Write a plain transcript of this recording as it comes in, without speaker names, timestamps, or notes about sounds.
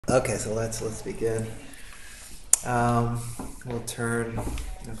Okay, so let's begin. We'll turn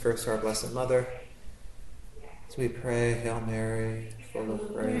first to our Blessed Mother. As we pray, Hail Mary, full of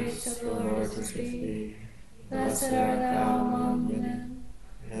grace, the Lord is with thee. Blessed art thou among women,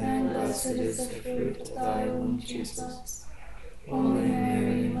 and blessed is the fruit of thy womb, Jesus. Holy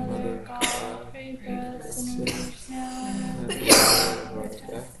Mary, Mother of God, pray for us sinners now and at the hour of our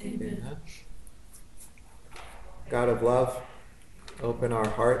death. Amen. God of love, open our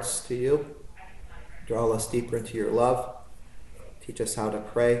hearts to you. Draw us deeper into your love. Teach us how to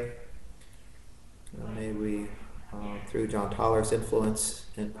pray. May we, through John Tauler's influence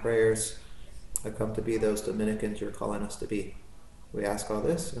and prayers, come to be those Dominicans you're calling us to be. We ask all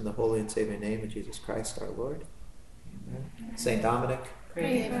this in the holy and saving name of Jesus Christ our Lord. Amen. Saint Dominic,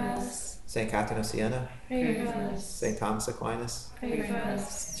 pray for us. Saint Catherine of Siena, Pray for us. Saint Thomas Aquinas, Pray for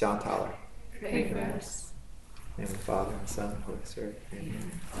us. John Tauler. Pray for us. In the name of the Father, and the Son, and the Holy Spirit.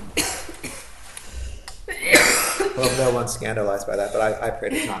 Amen. Well, no one's scandalized by that, but I pray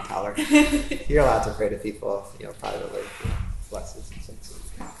to John Tauler. You're allowed to pray to people, privately, blessings and saints.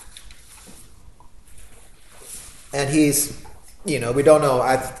 And he's, we don't know.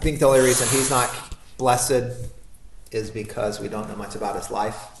 I think the only reason he's not blessed is because we don't know much about his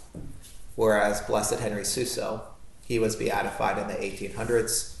life. Whereas Blessed Henry Suso, he was beatified in the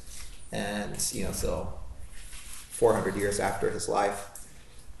 1800s, and so 400 years after his life.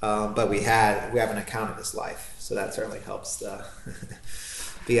 But we have an account of his life, so that certainly helps the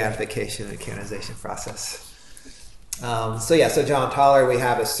beatification and canonization process. So John Tauler, we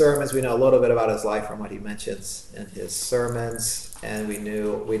have his sermons. We know a little bit about his life from what he mentions in his sermons, and we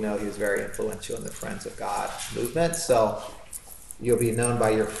know he was very influential in the Friends of God movement. So you'll be known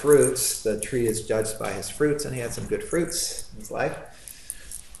by your fruits. The tree is judged by his fruits, and he had some good fruits in his life.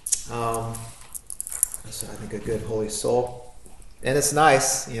 So I think a good holy soul. And it's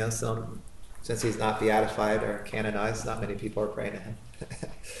nice, since he's not beatified or canonized, not many people are praying to him.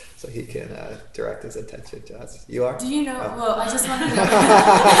 So he can direct his attention to us. You are? Do you know, well, I just want to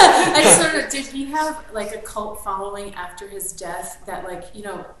know, did he have like a cult following after his death that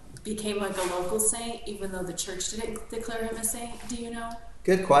became like a local saint, even though the church didn't declare him a saint? Do you know?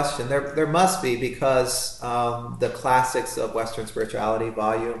 Good question. There must be, because the Classics of Western Spirituality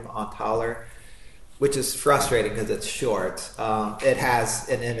volume on Tauler, which is frustrating because it's short, it has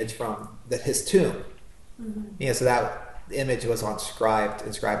an image from his tomb. Mm-hmm. So that image was inscribed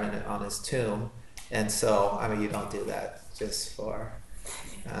on his tomb. And so, you don't do that just for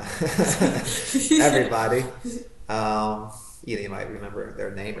everybody. You might remember their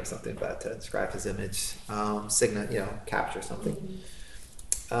name or something, but to inscribe his image, capture something.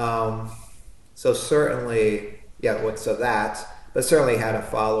 So certainly, but certainly had a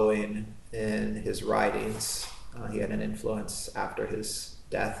following in his writings. He had an influence after his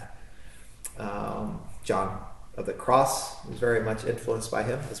death. John of the Cross was very much influenced by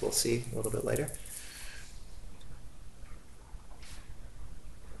him, as we'll see a little bit later.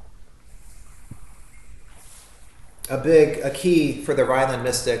 A key for the Rhineland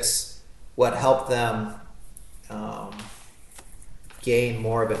mystics, what helped them gain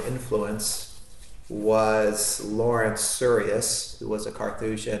more of an influence, was Lawrence Surius, who was a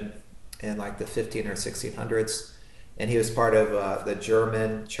Carthusian in like the 15 or 1600s, and he was part of the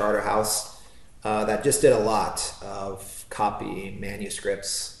German charter house that just did a lot of copying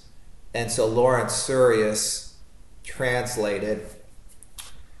manuscripts. And so Lawrence Surius translated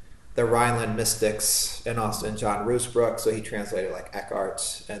the Rhineland mystics, and also John Ruysbroek, so he translated like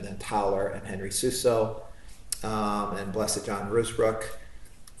Eckhart, and then Tauler and Henry Suso, and Blessed John Ruysbroek,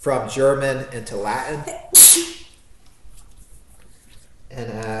 from German into Latin. And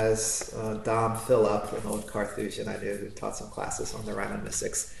as Dom Philip, an old Carthusian I knew who taught some classes on the Rhineland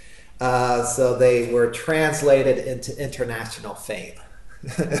mystics, so they were translated into international fame.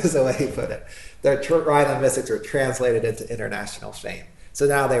 Is the way he put it. The Rhineland mystics were translated into international fame. So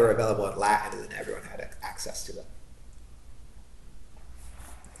now they were available in Latin, and everyone had access to them.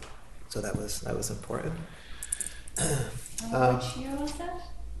 So that was important. Which year was that?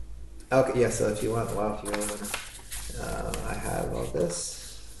 Okay, so if you want, if you really want to. I have all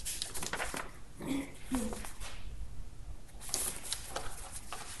this.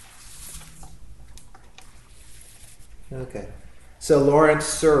 Okay. So Lawrence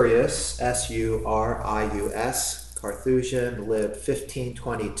Surius, Surius, Carthusian, lived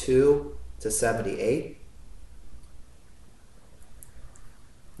 1522 to 78.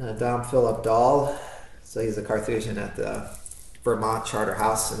 Dom Philip Dahl, so he's a Carthusian at the Vermont Charter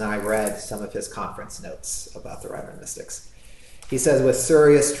House, and I read some of his conference notes about the Rhineland mystics. He says, with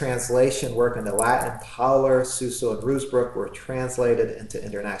Surius' translation work into Latin, Tauler, Suso, and Rusbrook were translated into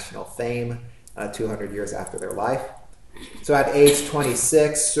international fame 200 years after their life. So at age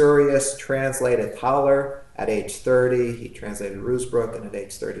 26, Surius translated Tauler. At age 30, he translated Rusbrook, and at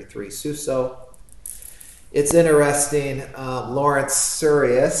age 33, Suso. It's interesting, Lawrence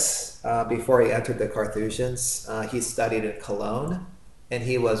Surius, before he entered the Carthusians, he studied in Cologne, and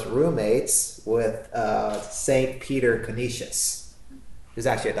he was roommates with St. Peter Canisius, who's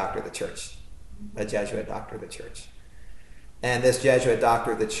actually a doctor of the church, a Jesuit doctor of the church. And this Jesuit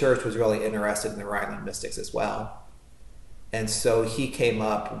doctor of the church was really interested in the Rhineland mystics as well. And so he came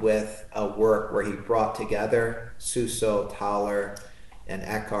up with a work where he brought together Suso, Tauler, and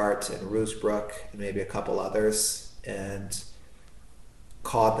Eckhart, and Rusbrook, and maybe a couple others, and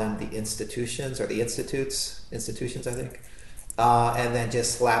called them the institutions, or the institutions, I think, and then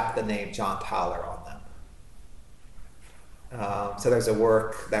just slapped the name John Tauler on them. So there's a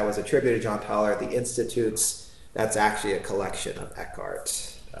work that was attributed to John Tauler, the Institutes. That's actually a collection of Eckhart,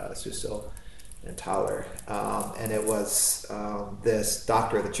 Suso, and Tauler. And it was this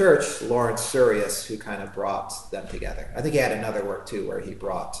doctor of the church, Lawrence Surius, who kind of brought them together. I think he had another work too where he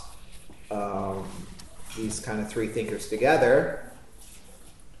brought these kind of three thinkers together.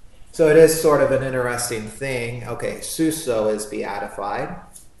 So it is sort of an interesting thing. Okay, Suso is beatified,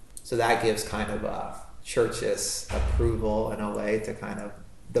 so that gives kind of a church's approval in a way to kind of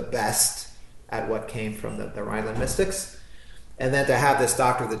the best at what came from the Rhineland mystics. And then to have this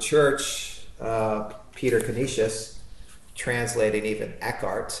doctor of the church, Peter Canisius, translating even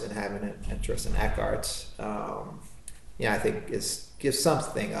Eckhart and having an interest in Eckhart, I think gives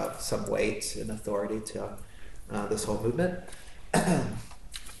something of some weight and authority to this whole movement.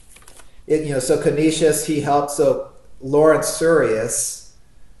 So Canisius, he helped. So Lawrence Surius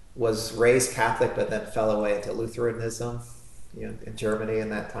was raised Catholic, but then fell away into Lutheranism, in Germany in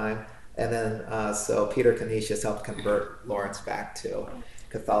that time. And then so Peter Canisius helped convert Lawrence back to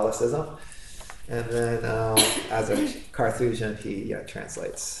Catholicism. And then as a Carthusian, he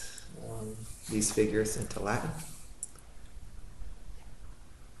translates these figures into Latin.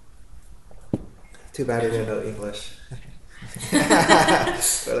 Too bad he didn't know English.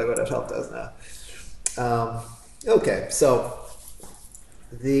 But I would have helped us now. Okay, so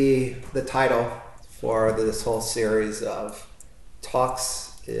the title for this whole series of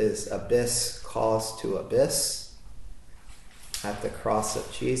talks is Abyss Calls to Abyss, at the Cross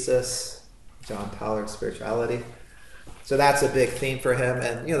of Jesus, John Tauler's spirituality. So that's a big theme for him,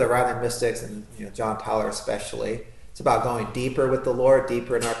 and the Rhineland mystics, and John Tauler especially. It's about going deeper with the Lord,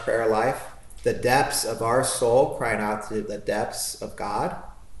 deeper in our prayer life, the depths of our soul crying out to the depths of God.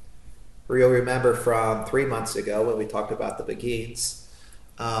 You'll remember from 3 months ago when we talked about the Beguines,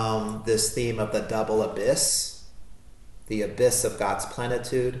 this theme of the double abyss, the abyss of God's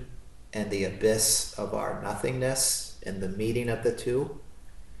plenitude and the abyss of our nothingness, and the meeting of the two.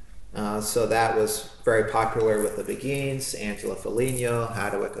 So that was very popular with the Beguines, Angela Foligno,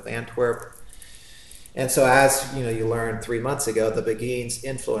 Hadwick of Antwerp. And so as you learned 3 months ago, the Beguines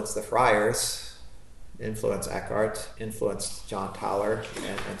influenced the friars, influenced Eckhart, influenced John Tauler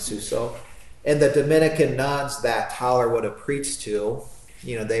and Suso. And the Dominican nuns that Tauler would have preached to,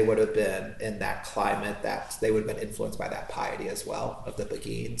 they would have been in that climate, that they would have been influenced by that piety as well of the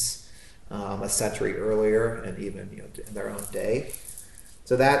Beguines a century earlier, and even in their own day.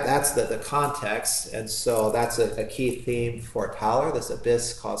 So that's the context, and so that's a key theme for Tauler, this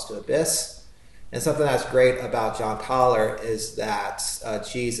abyss calls to abyss. And something that's great about John Tauler is that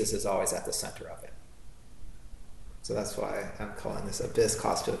Jesus is always at the center of it. So that's why I'm calling this Abyss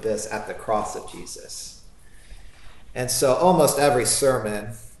Calls to Abyss, at the cross of Jesus. And so almost every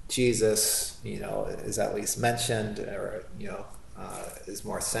sermon, Jesus, is at least mentioned, or, is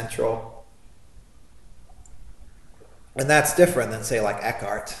more central. And that's different than, say, like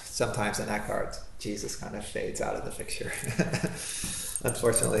Eckhart. Sometimes in Eckhart, Jesus kind of fades out of the picture,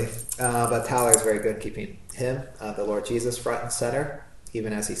 unfortunately. But Tauler is very good keeping him, the Lord Jesus, front and center,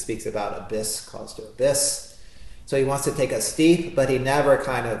 even as he speaks about abyss calls to abyss. So he wants to take us deep, but he never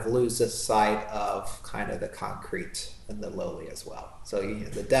kind of loses sight of kind of the concrete and the lowly as well. So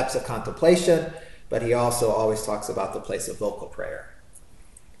the depths of contemplation, but he also always talks about the place of vocal prayer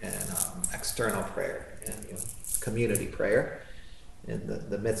and external prayer and community prayer in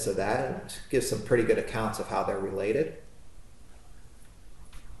the midst of that, and gives some pretty good accounts of how they're related.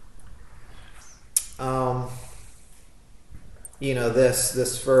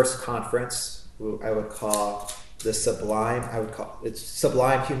 This first conference, I would call the Sublime. It's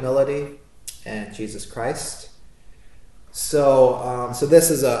Sublime Humility and Jesus Christ. So this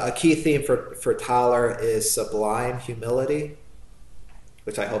is a key theme for Tauler, is sublime humility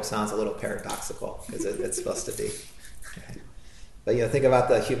which I hope sounds a little paradoxical, because it's supposed to be. But think about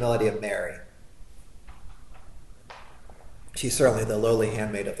the humility of Mary. She's certainly the lowly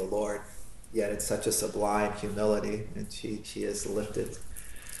handmaid of the Lord, yet it's such a sublime humility, and she is lifted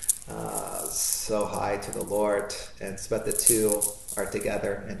so high to the Lord, but the two are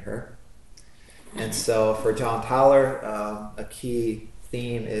together in her. And so for John Tauler, a key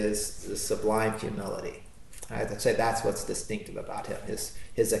theme is the sublime humility. I'd say that's what's distinctive about him,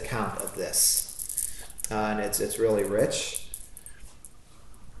 his account of this. And it's really rich.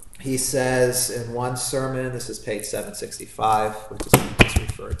 He says in one sermon, this is page 765, which is just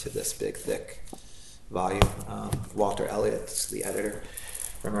referred to this big, thick volume. Walter Elliott's the editor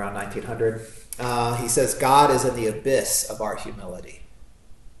from around 1900. He says, God is in the abyss of our humility.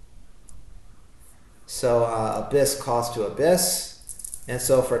 So abyss calls to abyss. And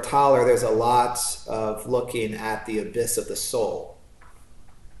so for Tauler, there's a lot of looking at the abyss of the soul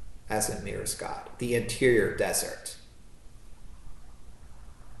as it mirrors God, the interior desert.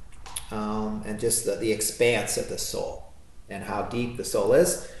 And just the expanse of the soul and how deep the soul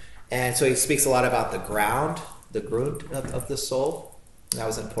is. And so he speaks a lot about the ground, the Grund of the soul. That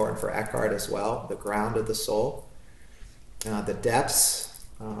was important for Eckhart as well, the ground of the soul, the depths,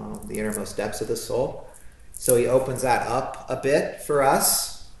 the innermost depths of the soul. So he opens that up a bit for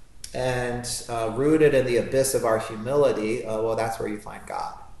us, and rooted in the abyss of our humility, well, that's where you find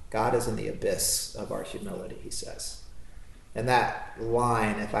God. God is in the abyss of our humility, he says. And that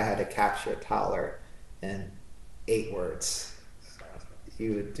line, if I had to capture Tauler in 8 words,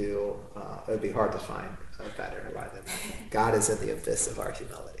 you would do, it would be hard to find a better line than that. God is in the abyss of our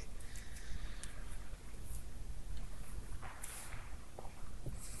humility.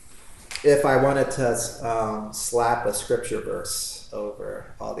 If I wanted to slap a scripture verse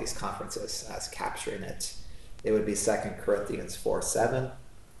over all these conferences as capturing it, it would be 2 Corinthians 4:7.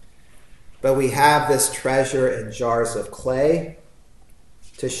 But we have this treasure in jars of clay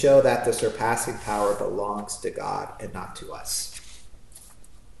to show that the surpassing power belongs to God and not to us.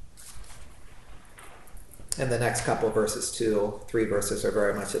 And the next couple of verses, 3 verses, are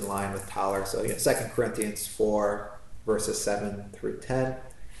very much in line with Tauler. So 2 Corinthians 4, verses 7 through 10.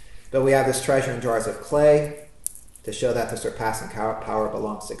 But we have this treasure in jars of clay to show that the surpassing power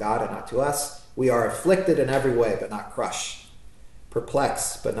belongs to God and not to us. We are afflicted in every way, but not crushed.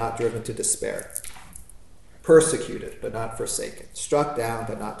 Perplexed, but not driven to despair. Persecuted, but not forsaken. Struck down,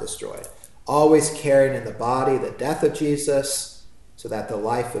 but not destroyed. Always carrying in the body the death of Jesus, so that the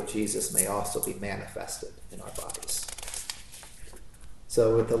life of Jesus may also be manifested in our bodies.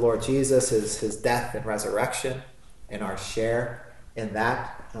 So with the Lord Jesus, his death and resurrection, and our share in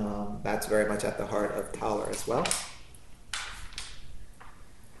that, that's very much at the heart of Tauler as well.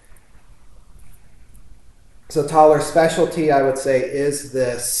 So Tauler's specialty, I would say, is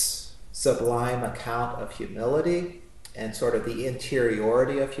this sublime account of humility and sort of the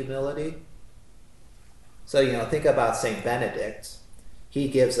interiority of humility. So, think about St. Benedict. He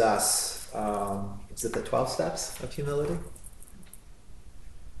gives us, is it the 12 steps of humility?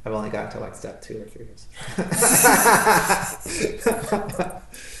 I've only gotten to like step 2 or 3 years.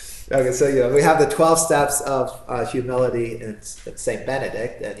 Okay, so we have the 12 steps of humility in St.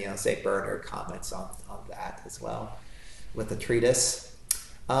 Benedict, and St. Bernard comments on that as well with the treatise.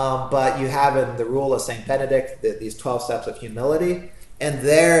 But you have in the rule of St. Benedict these 12 steps of humility, and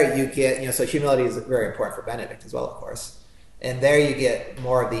there you get, so humility is very important for Benedict as well, of course. And there you get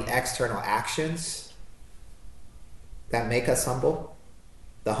more of the external actions that make us humble,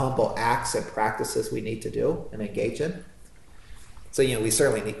 the humble acts and practices we need to do and engage in. So, we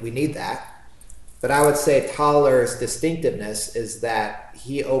certainly need that. But I would say Tauler's distinctiveness is that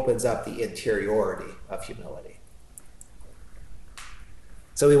he opens up the interiority of humility.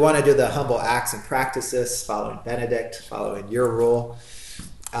 So we want to do the humble acts and practices, following Benedict, following your rule.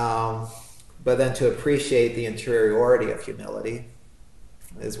 But then to appreciate the interiority of humility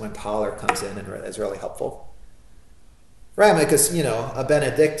is when Tauler comes in and is really helpful. Right, because, a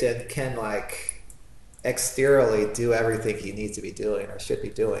Benedictine can exteriorly do everything he needs to be doing or should be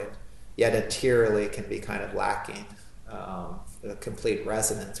doing, yet interiorly can be kind of lacking a complete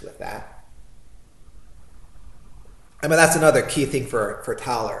resonance with that. I mean, that's another key thing for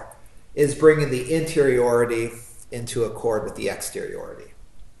Tauler, is bringing the interiority into accord with the exteriority,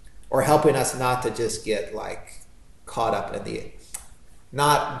 or helping us not to just get caught up in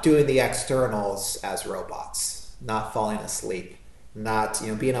not doing the externals as robots, not falling asleep, not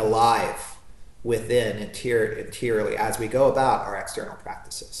being alive within interiorly as we go about our external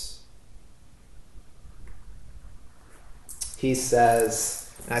practices. He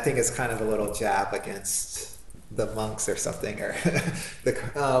says, and I think it's kind of a little jab against the monks or something, or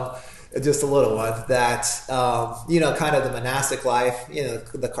just a little one, that, kind of the monastic life,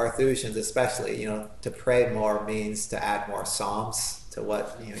 the Carthusians especially, to pray more means to add more psalms to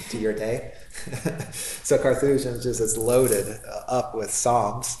to your day. So Carthusians just is loaded up with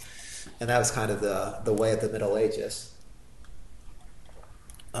psalms, and that was kind of the way of the Middle Ages.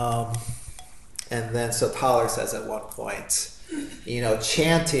 And then, so Tauler says at one point,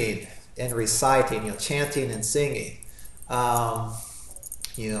 chanting and reciting, chanting and singing. God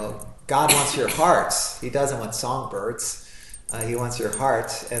wants your hearts. He doesn't want songbirds. He wants your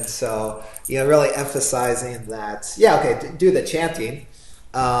heart. And so, really emphasizing that, do the chanting,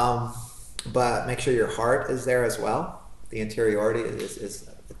 but make sure your heart is there as well. The interiority is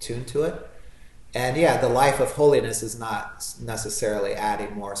attuned to it. And the life of holiness is not necessarily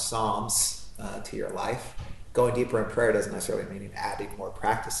adding more psalms to your life. Going deeper in prayer doesn't necessarily mean adding more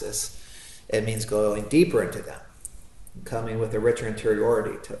practices. It means going deeper into them, coming with a richer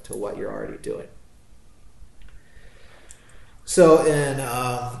interiority to what you're already doing. So in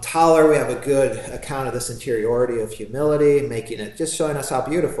Tauler, we have a good account of this interiority of humility, just showing us how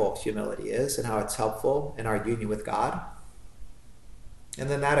beautiful humility is and how it's helpful in our union with God. And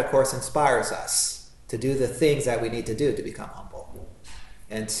then that, of course, inspires us to do the things that we need to do to become humble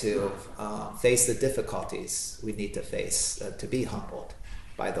and to face the difficulties we need to face to be humbled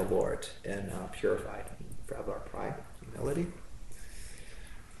by the Lord and purified of our pride, humility.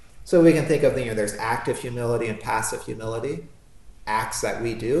 So we can think of, there's active humility and passive humility, acts that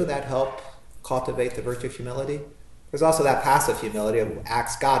we do that help cultivate the virtue of humility. There's also that passive humility of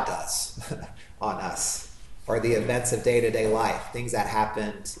acts God does on us, or the events of day-to-day life, things that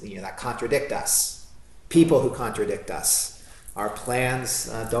happen, that contradict us, people who contradict us. Our plans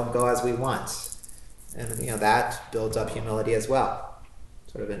don't go as we want. And, that builds up humility as well,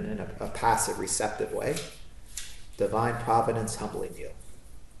 sort of in a passive, receptive way. Divine providence humbling you.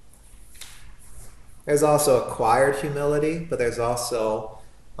 There's also acquired humility, but there's also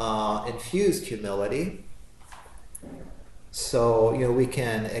infused humility. So, we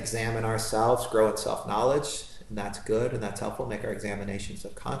can examine ourselves, grow in self-knowledge, and that's good and that's helpful. Make our examinations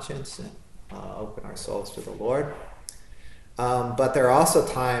of conscience and open our souls to the Lord. But there are also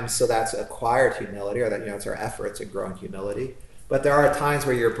times, so that's acquired humility, or that, it's our efforts in growing humility. But there are times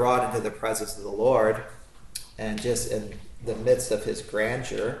where you're brought into the presence of the Lord, and just in the midst of his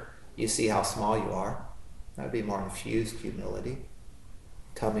grandeur, you see how small you are. That would be more infused humility,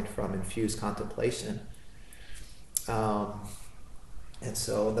 coming from infused contemplation. And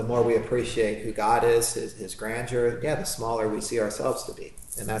so the more we appreciate who God is, his grandeur, the smaller we see ourselves to be.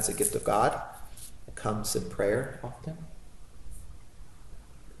 And that's a gift of God. It comes in prayer often.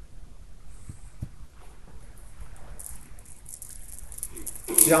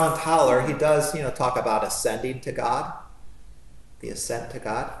 John Tauler, he does, talk about ascending to God, the ascent to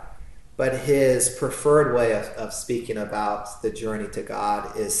God. But his preferred way of speaking about the journey to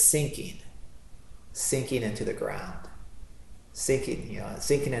God is sinking into the ground. Sinking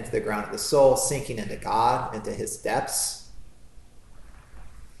into the ground of the soul, sinking into God, into his depths.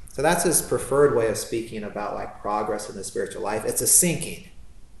 So that's his preferred way of speaking about progress in the spiritual life. It's a sinking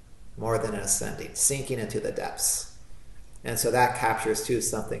more than an ascending, sinking into the depths. And so that captures too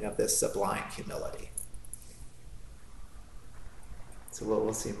something of this sublime humility. So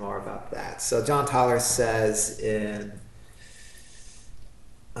we'll see more about that. So John Tauler says in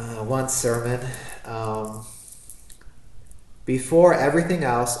one sermon, before everything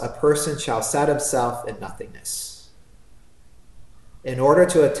else, a person shall set himself in nothingness. In order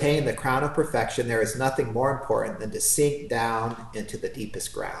to attain the crown of perfection, there is nothing more important than to sink down into the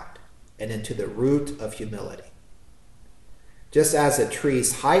deepest ground and into the root of humility. Just as a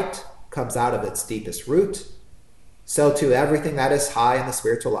tree's height comes out of its deepest root, so too everything that is high in the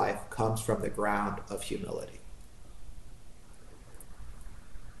spiritual life comes from the ground of humility.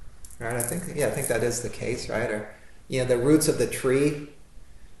 Right? I think that is the case, right? Or, the roots of the tree,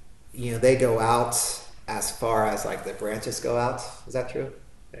 they go out as far as the branches go out. Is that true?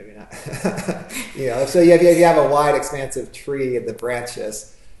 Maybe not. So if you have a wide, expansive tree and the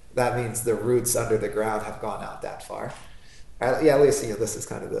branches, that means the roots under the ground have gone out that far. At least this is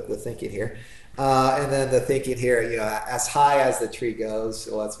kind of the thinking here. And then the thinking here, as high as the tree goes,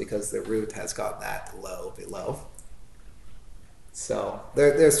 well, it's because the root has gone that low below. So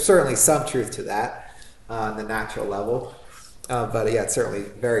there's certainly some truth to that on the natural level. But it's certainly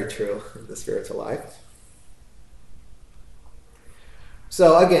very true in the spiritual life.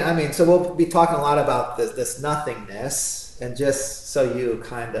 So again, so we'll be talking a lot about this nothingness, and just so you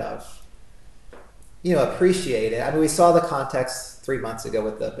kind of appreciate it. We saw the context 3 months ago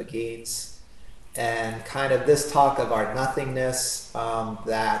with the Beguines, and kind of this talk of our nothingness,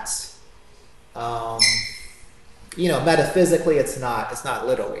 metaphysically it's not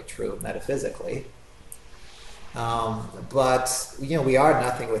literally true metaphysically. But we are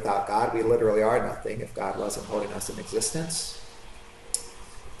nothing without God. We literally are nothing if God wasn't holding us in existence.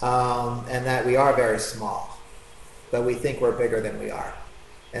 And that we are very small, but we think we're bigger than we are.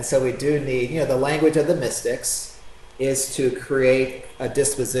 And so we do need, the language of the mystics is to create a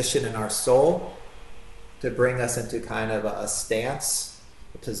disposition in our soul to bring us into kind of a stance,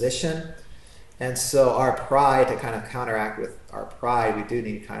 a position. And so our pride, to kind of counteract with our pride, we do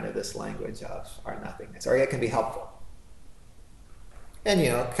need kind of this language of our nothingness, or it can be helpful. And,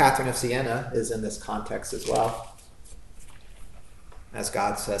 Catherine of Siena is in this context as well. As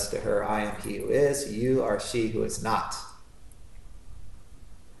God says to her, I am he who is, you are she who is not.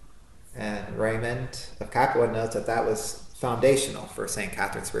 And Raymond of Capua notes that was foundational for St.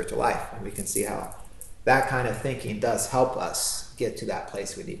 Catherine's spiritual life. And we can see how that kind of thinking does help us get to that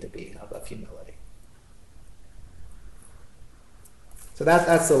place we need to be of humility. So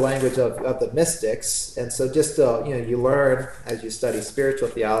that's the language of the mystics. And so just you learn as you study spiritual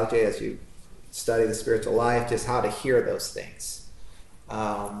theology, as you study the spiritual life, just how to hear those things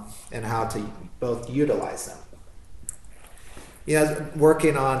and how to both utilize them.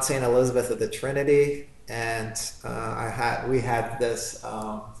 Working on St. Elizabeth of the Trinity, and we had this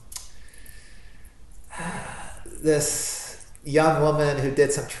this young woman who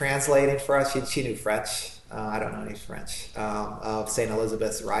did some translating for us. She knew French. I don't know any French, of St.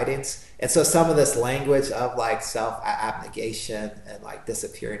 Elizabeth's writings. And so some of this language of like self-abnegation and like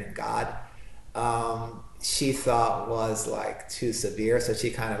disappearing in God, she thought was like too severe. So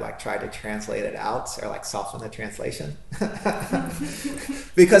she kind of like tried to translate it out or like soften the translation.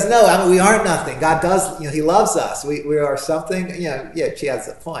 Because we are nothing. God does, he loves us. We are something, she has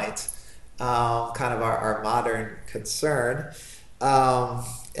a point, kind of our modern concern.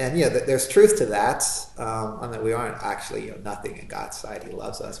 And there's truth to that. We aren't actually nothing in God's sight. He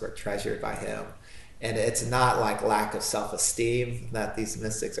loves us. We're treasured by him. And it's not like lack of self-esteem that these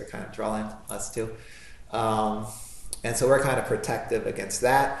mystics are kind of drawing us to. And so we're kind of protective against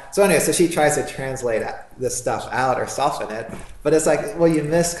that. So anyway, so she tries to translate this stuff out or soften it. But it's like, well, you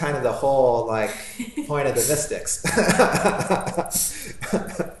miss kind of the whole like point of the mystics.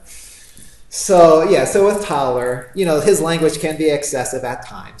 So with Tauler, his language can be excessive at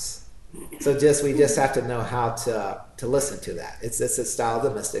times. So we just have to know how to listen to that. It's a style of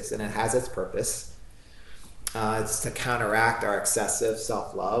the mystics, and it has its purpose. It's to counteract our excessive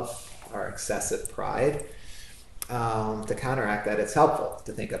self-love, our excessive pride. To counteract that, it's helpful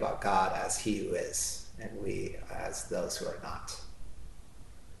to think about God as he who is, and we as those who are not.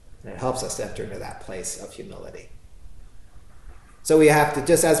 And it helps us enter into that place of humility. So we have to,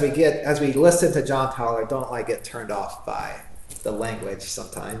 just as we listen to John Tauler, don't get turned off by the language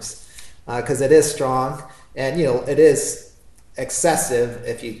sometimes, because it is strong, and it is excessive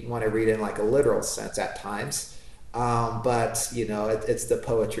if you want to read it in like a literal sense at times. But it's the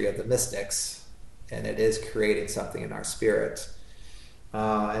poetry of the mystics, and it is creating something in our spirit.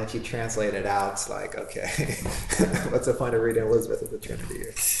 And if you translate it out, it's like, okay, what's the point of reading Elizabeth of the Trinity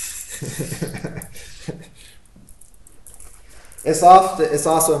here? It's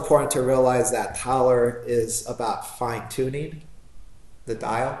also important to realize that Tauler is about fine-tuning the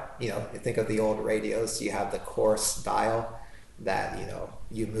dial. You think of the old radios. You have the coarse dial that,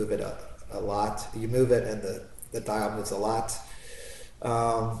 you move it a lot. You move it and the dial moves a lot.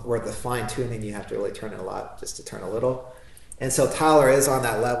 Where the fine-tuning, you have to really turn it a lot just to turn a little. And so Tauler is on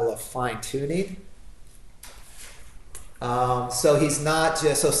that level of fine-tuning. So he's not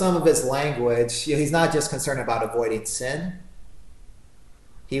just, so some of his language, he's not just concerned about avoiding sin.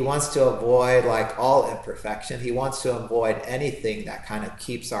 He wants to avoid like all imperfection. He wants to avoid anything that kind of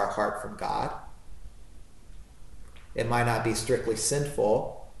keeps our heart from God. It might not be strictly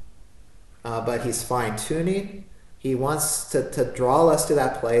sinful, but he's fine-tuning. He wants to draw us to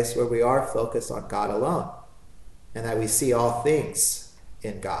that place where we are focused on God alone, and that we see all things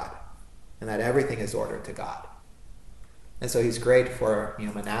in God, and that everything is ordered to God. And so he's great for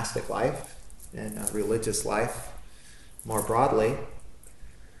monastic life and religious life more broadly.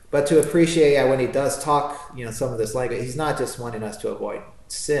 But to appreciate when he does talk, some of this language, he's not just wanting us to avoid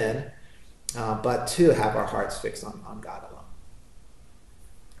sin, but to have our hearts fixed on God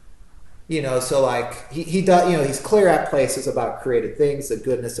alone. So like he does, he's clear at places about created things, the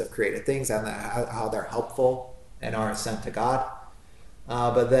goodness of created things, and how they're helpful and are sent to God.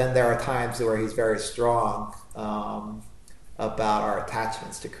 But then there are times where he's very strong about our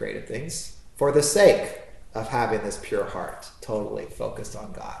attachments to created things for the sake of having this pure heart, totally focused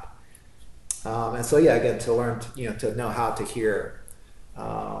on God. And so, yeah, again, to learn, to know how to hear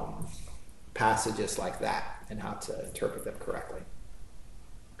passages like that and how to interpret them correctly.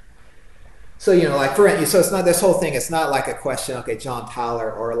 So, like for instance, so it's not this whole thing. It's not like a question, okay, John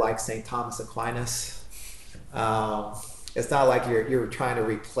Tauler or like St. Thomas Aquinas. It's not like you're trying to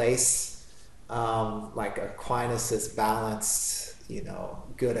replace like Aquinas's balanced,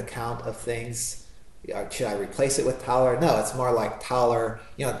 good account of things. Should I replace it with Tauler? No, it's more like Tauler.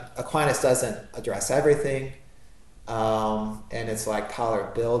 Aquinas doesn't address everything, and it's like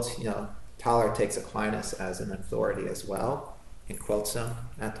Tauler builds. Tauler takes Aquinas as an authority as well and quotes him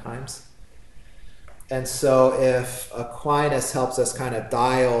at times. And so if Aquinas helps us kind of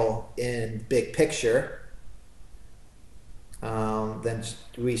dial in big picture, then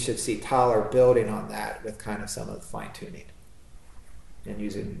we should see Tauler building on that with kind of some of the fine-tuning and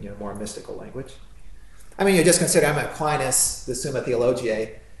using more mystical language. I mean, you just consider, Aquinas, the Summa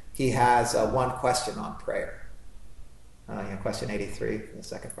Theologiae, he has one question on prayer. Question 83, the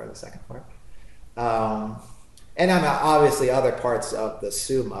second part of the second part. And obviously other parts of the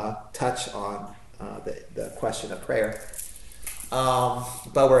Summa touch on the question of prayer.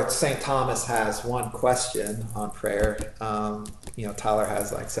 But where St. Thomas has one question on prayer, Tauler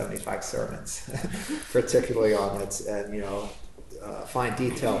has like 75 sermons, particularly on it, and find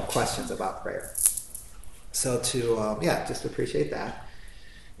detailed questions about prayer. So to just appreciate that,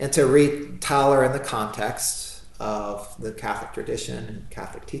 and to read Tauler in the context of the Catholic tradition and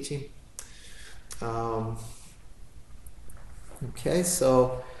Catholic teaching. Okay,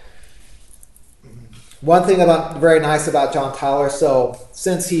 so. One thing very nice about John Tauler, so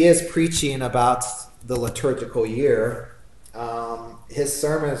since he is preaching about the liturgical year, his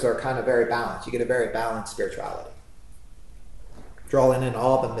sermons are kind of very balanced. You get a very balanced spirituality, drawing in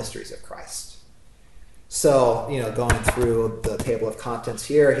all the mysteries of Christ. So, going through the table of contents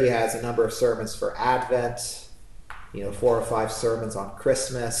here, he has a number of sermons for Advent, 4 or 5 sermons on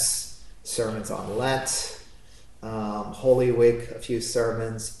Christmas, sermons on Lent, Holy Week, a few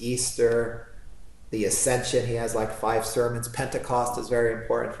sermons, Easter, the Ascension, he has like 5 sermons. Pentecost is very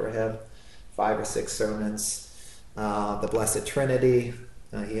important for him, 5 or 6 sermons. The Blessed Trinity,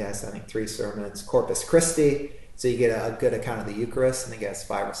 he has, I think, 3 sermons. Corpus Christi, so you get a good account of the Eucharist. I think he has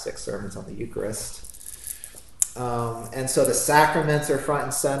 5 or 6 sermons on the Eucharist. And so the sacraments are front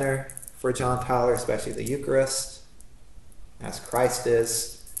and center for John Tauler, especially the Eucharist, as Christ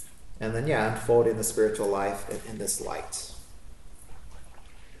is. And then, unfolding the spiritual life in this light.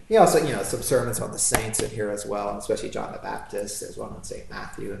 He also, some sermons on the saints in here as well, especially John the Baptist. There's one on St.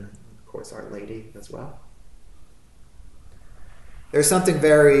 Matthew, and of course Our Lady as well. There's something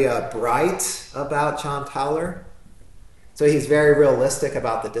very bright about John Tauler. So he's very realistic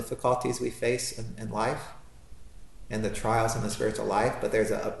about the difficulties we face in life and the trials in the spiritual life, but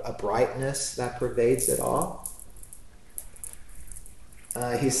there's a brightness that pervades it all.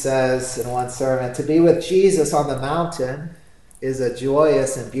 He says in one sermon, to be with Jesus on the mountain is a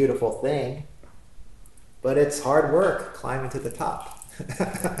joyous and beautiful thing, but it's hard work climbing to the top.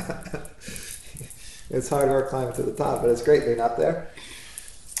 It's hard work climbing to the top, but it's great being up there.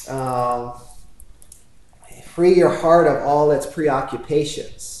 Free your heart of all its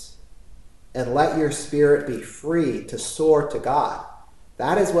preoccupations and let your spirit be free to soar to God.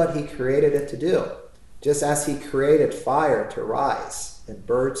 That is what he created it to do, just as he created fire to rise and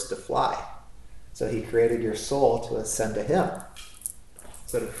birds to fly. So he created your soul to ascend to him,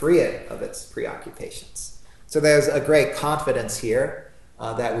 so to free it of its preoccupations. So there's a great confidence here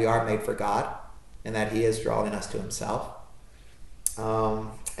that we are made for God and that he is drawing us to himself.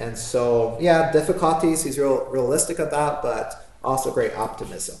 And so, difficulties he's realistic about, but also great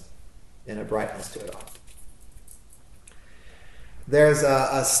optimism and a brightness to it all. There's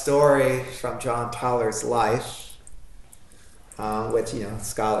a story from John Tauler's life, which,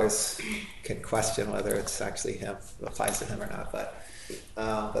 scholars can question whether it's actually him, applies to him or not,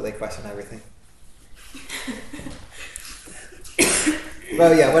 but they question everything.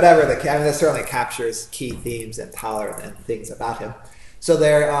 But whatever this certainly captures key themes in Tauler and things about him. So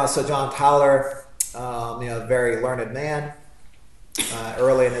so John Tauler, very learned man,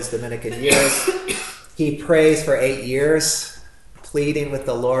 early in his Dominican years, he prays for 8 years, pleading with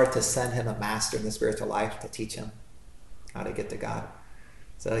the Lord to send him a master in the spiritual life to teach him how to get to God.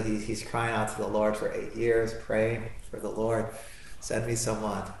 So he's crying out to the Lord for 8 years, praying for the Lord, send me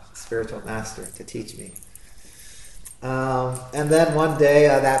someone, spiritual master, to teach me. And then one day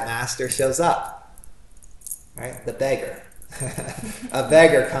that master shows up, right? The beggar. A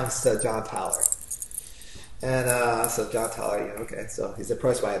beggar comes to John Tauler. And so John Tauler, so he's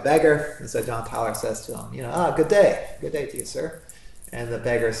approached by a beggar. And so John Tauler says to him, good day to you, sir. And the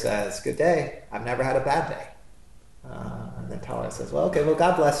beggar says, good day. I've never had a bad day. And then Tauler says, well, okay, well,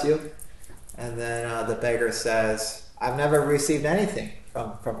 God bless you. And then the beggar says, I've never received anything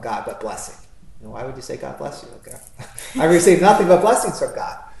from God but blessing. And why would you say God bless you? Okay. I received nothing but blessings from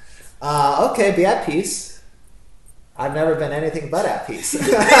God. Okay, be at peace. I've never been anything but at peace.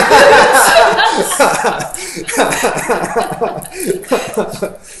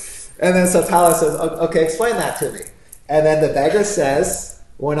 And then so Tauler says, okay, explain that to me. And then the beggar says,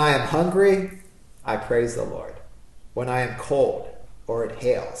 when I am hungry, I praise the Lord. When I am cold, or it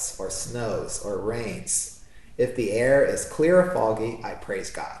hails, or snows, or rains, if the air is clear or foggy, I praise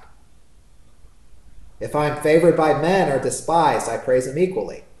God. If I am favored by men or despised, I praise him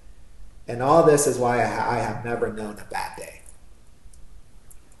equally. And all this is why I have never known a bad day.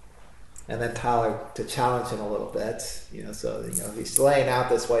 And then Tauler, to challenge him a little bit, so he's laying out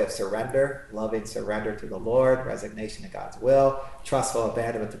this way of surrender, loving surrender to the Lord, resignation to God's will, trustful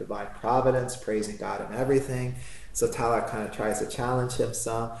abandonment to divine providence, praising God in everything. So Tauler kind of tries to challenge him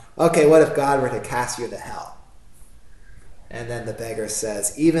some. Okay, what if God were to cast you to hell? And then the beggar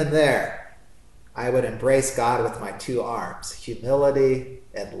says, even there, I would embrace God with my two arms, humility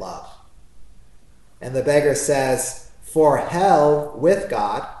and love. And the beggar says, for hell with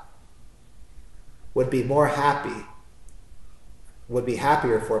God would be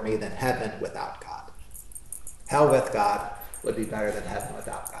happier for me than heaven without God. Hell with God would be better than heaven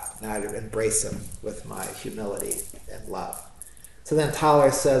without God. And I'd embrace him with my humility and love. So then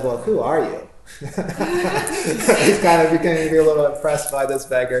Tauler says, well, who are you? He's kind of becoming a little impressed by this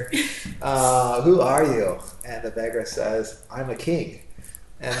beggar. Who are you? And the beggar says, I'm a king.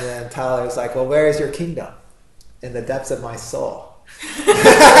 And then Tauler's like, well, where is your kingdom? In the depths of my soul.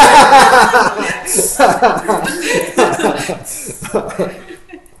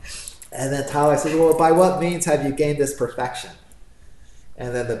 And then Tauler says, well, by what means have you gained this perfection?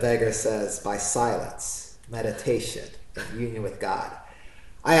 And then the beggar says, by silence, meditation, and union with God.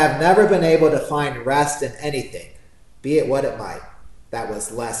 I have never been able to find rest in anything, be it what it might, that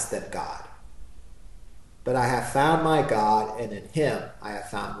was less than God. But I have found my God, and in him I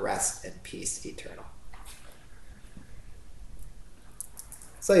have found rest and peace eternal.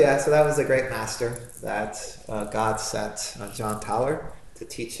 So that was a great master that God sent John Tauler to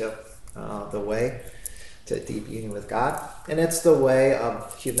teach him the way to deep union with God. And it's the way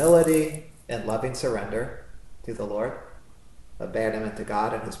of humility and loving surrender to the Lord, abandonment to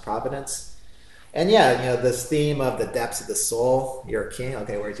God and his providence. And this theme of the depths of the soul, you're a king.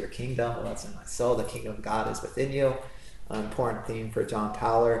 Okay, where's your kingdom? Well, it's in my soul. The kingdom of God is within you. An important theme for John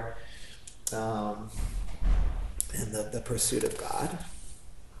Tauler. And the pursuit of God.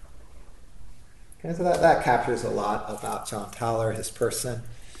 Okay, so that captures a lot about John Tauler, his person,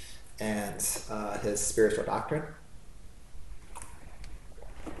 and his spiritual doctrine.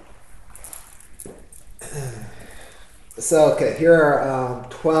 So, okay, here are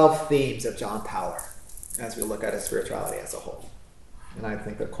 12 themes of John Tauler as we look at his spirituality as a whole. And I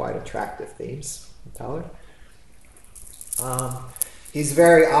think they're quite attractive themes of Tauler. He's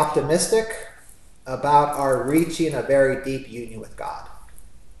very optimistic about our reaching a very deep union with God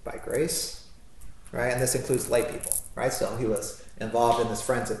by grace, right? And this includes lay people, right? So he was involved in this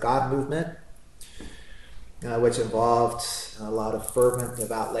Friends of God movement, which involved a lot of fervent,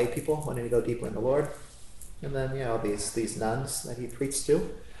 devout lay people wanting to go deeper in the Lord. And then, these nuns that he preached to.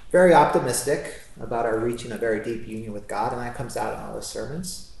 Very optimistic about our reaching a very deep union with God, and that comes out in all his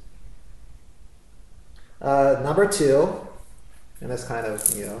sermons. Number two, and this kind of,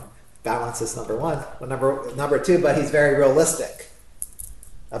 balances number one. Well, number two, but he's very realistic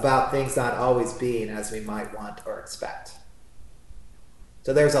about things not always being as we might want or expect.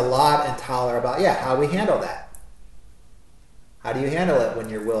 So there's a lot in Tauler about, how we handle that. How do you handle it when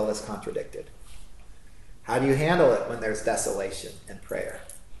your will is contradicted? How do you handle it when there's desolation in prayer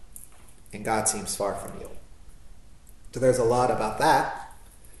and God seems far from you? So there's a lot about that.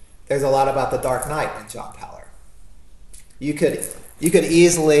 There's a lot about the dark night in John Tauler. You could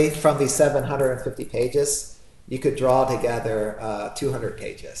easily, from these 750 pages, you could draw together 200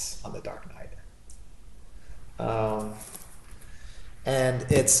 pages on the dark night. And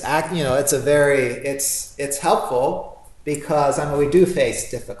it's helpful. Because, we do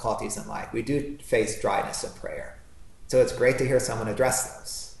face difficulties in life. We do face dryness in prayer. So it's great to hear someone address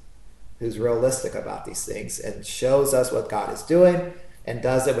those, who's realistic about these things and shows us what God is doing and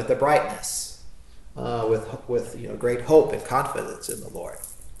does it with the brightness, with great hope and confidence in the Lord.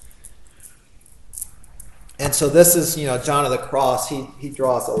 And so this is, John of the Cross, he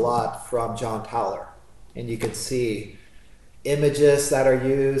draws a lot from John Tauler. And you can see images that are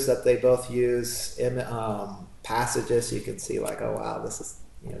used, that they both use, passages, you can see like, oh wow, this is,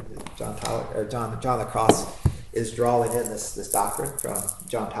 John Tauler, or John the Cross is drawing in this doctrine from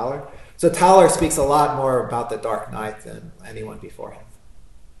John Tauler. So Tauler speaks a lot more about the dark night than anyone before him,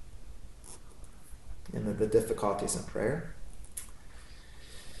 and the difficulties in prayer.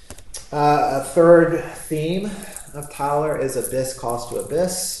 A third theme of Tauler is abyss calls to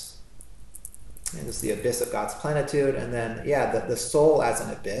abyss. And it's the abyss of God's plenitude. And then, the soul as an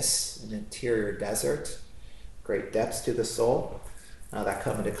abyss, an interior desert, great depths to the soul that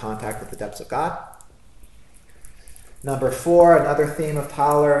come into contact with the depths of God. Number 4, another theme of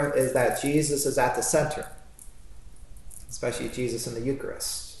Tauler is that Jesus is at the center, especially Jesus in the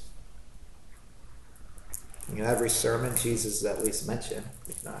Eucharist. Every sermon, Jesus is at least mentioned,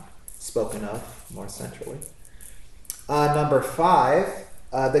 if not spoken of more centrally. Number 5,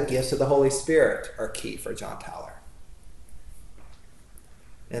 the gifts of the Holy Spirit are key for John Tauler.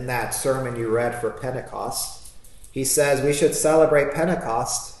 In that sermon you read for Pentecost, he says we should celebrate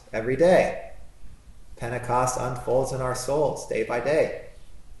Pentecost every day. Pentecost unfolds in our souls day by day.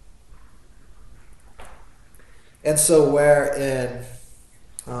 And so where in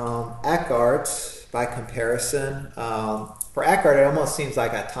Eckhart, by comparison, for Eckhart it almost seems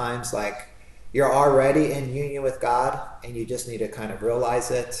like at times like you're already in union with God and you just need to kind of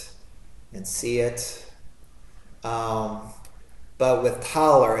realize it and see it. But with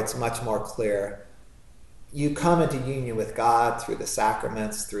Tauler, it's much more clear. You come into union with God through the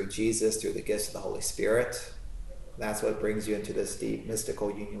sacraments, through Jesus, through the gifts of the Holy Spirit. That's what brings you into this deep mystical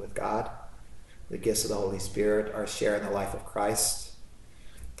union with God. The gifts of the Holy Spirit are sharing the life of Christ.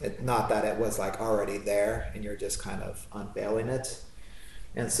 Not that it was like already there and you're just kind of unveiling it.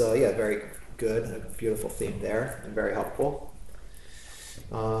 And so, very good, a beautiful theme there, and very helpful.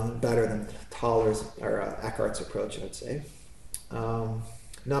 Better than Tauler's or Eckhart's approach, I would say.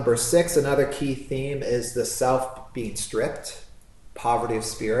 Number 6, another key theme is the self being stripped. Poverty of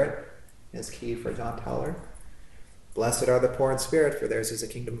spirit is key for John Tauler. Blessed are the poor in spirit, for theirs is the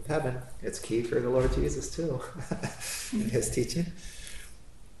kingdom of heaven. It's key for the Lord Jesus too, in his teaching.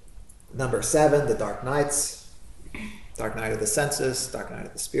 Number 7, the dark nights. Dark night of the senses, dark night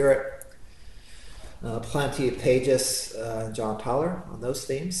of the spirit. Plenty of pages in John Tauler on those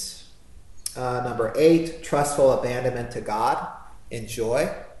themes. Number 8, trustful abandonment to God. Enjoy,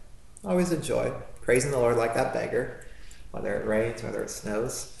 always enjoy, praising the Lord like that beggar, whether it rains, whether it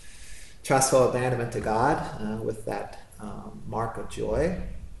snows. Trustful abandonment to God with that mark of joy.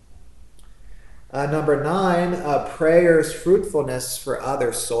 Number 9, prayer's fruitfulness for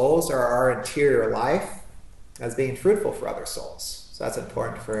other souls, or our interior life as being fruitful for other souls. So that's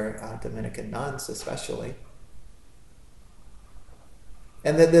important for Dominican nuns especially.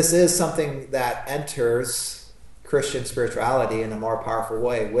 And that this is something that enters Christian spirituality in a more powerful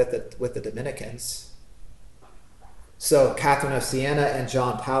way with the Dominicans. So Catherine of Siena and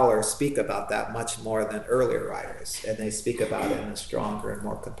John Tauler speak about that much more than earlier writers, and they speak about it in a stronger and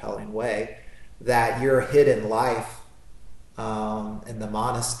more compelling way, that your hidden life in the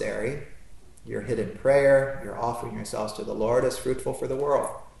monastery, your hidden prayer, your offering yourselves to the Lord is fruitful for the world,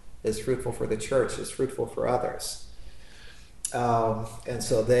 is fruitful for the church, is fruitful for others. And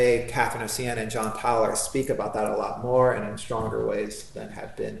so Catherine of Siena and John Tauler speak about that a lot more and in stronger ways than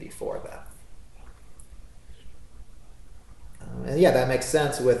had been before them. And that makes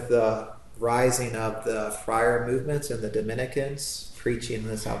sense with the rising of the friar movements and the Dominicans preaching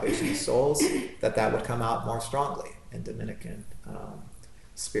the salvation of souls, that would come out more strongly in Dominican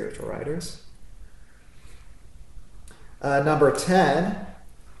spiritual writers. Number 10,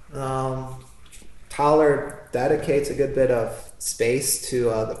 Tauler dedicates a good bit of space to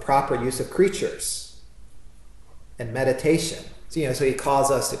the proper use of creatures and meditation. So he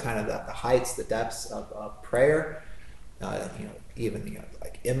calls us to kind of the heights, the depths of prayer, even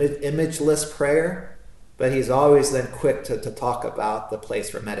like imageless prayer. But he's always then quick to talk about the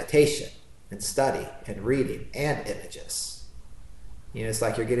place for meditation and study and reading and images. It's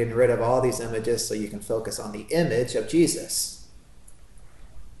like you're getting rid of all these images so you can focus on the image of Jesus.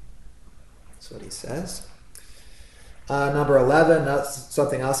 That's what he says. Number 11, that's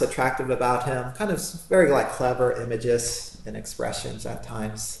something else attractive about him. Kind of very clever images and expressions at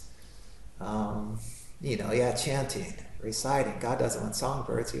times. Chanting, reciting. God doesn't want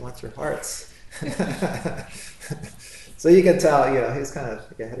songbirds, he wants your hearts. So you can tell, he's kind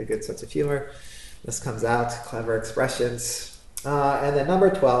of had a good sense of humor. This comes out, clever expressions. And then number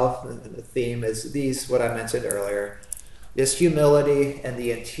 12, the theme is what I mentioned earlier, is humility and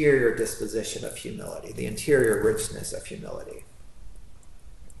the interior disposition of humility, the interior richness of humility.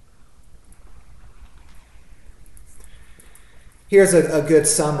 Here's a good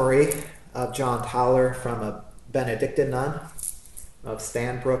summary of John Tauler from a Benedictine nun of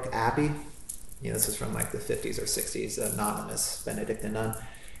Stanbrook Abbey. This is from like the 50s or 60s, anonymous Benedictine nun.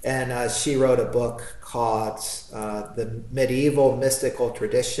 And she wrote a book called The Medieval Mystical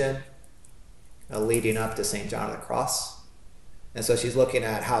Tradition Leading Up to St. John of the Cross. And so she's looking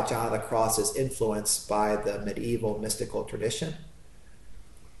at how John of the Cross is influenced by the medieval mystical tradition.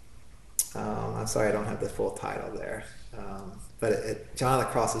 I'm sorry, I don't have the full title there. But John of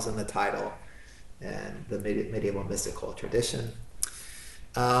the Cross is in the title, and the medieval mystical tradition.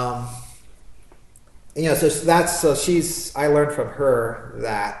 I learned from her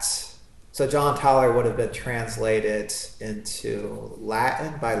that, so John Tauler would have been translated into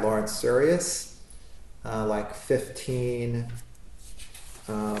Latin by Lawrence Surius, like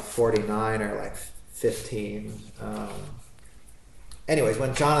 1549 or like 15. Anyways,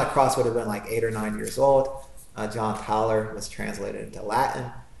 when John of the Cross would have been like 8 or 9 years old, John Tauler was translated into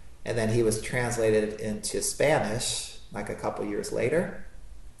Latin, and then he was translated into Spanish like a couple years later,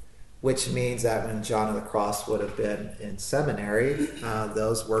 which means that when John of the Cross would have been in seminary,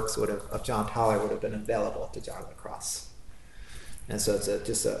 those works of John Tauler would have been available to John of the Cross. And so it's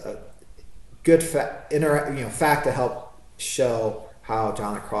just a good fact to help show how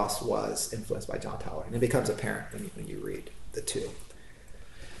John of the Cross was influenced by John Tauler. And it becomes apparent when you read the two.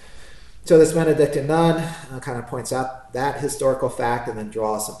 So this Benedictine nun kind of points out that historical fact and then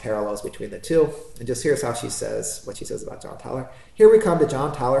draws some parallels between the two. And just here's what she says about John Tauler. Here we come to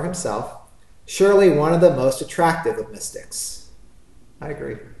John Tauler himself, surely one of the most attractive of mystics. I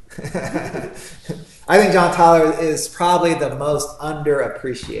agree. I think John Tauler is probably the most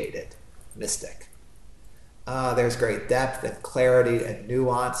underappreciated mystic. There's great depth and clarity and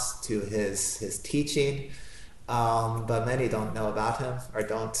nuance to his teaching, but many don't know about him or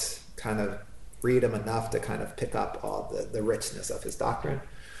don't kind of read him enough to kind of pick up all the richness of his doctrine.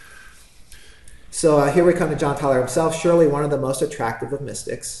 So here we come to John Tauler himself, surely one of the most attractive of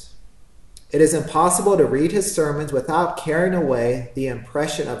mystics. It is impossible to read his sermons without carrying away the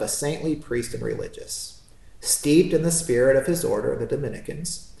impression of a saintly priest and religious, steeped in the spirit of his order, the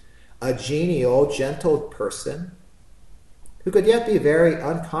Dominicans, a genial, gentle person who could yet be very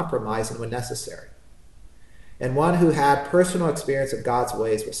uncompromising when necessary, and one who had personal experience of God's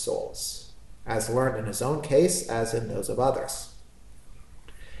ways with souls, as learned in his own case as in those of others.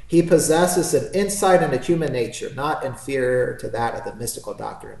 He possesses an insight into human nature, not inferior to that of the mystical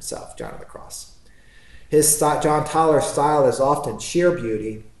doctor himself, John of the Cross. John Tauler's style is often sheer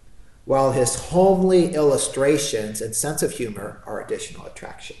beauty, while his homely illustrations and sense of humor are additional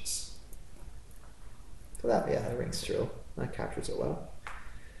attractions. So that rings true. That captures it well.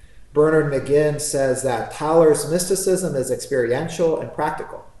 Bernard McGinn says that Tauler's mysticism is experiential and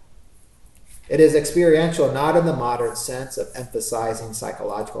practical. It is experiential not in the modern sense of emphasizing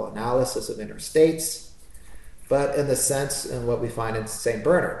psychological analysis of inner states, but in the sense in what we find in St.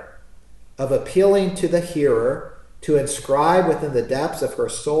 Bernard, of appealing to the hearer to inscribe within the depths of her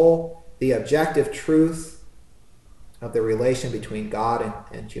soul the objective truth of the relation between God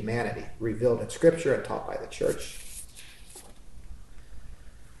and humanity, revealed in Scripture and taught by the Church.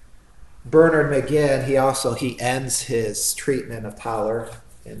 Bernard McGinn, he ends his treatment of Tauler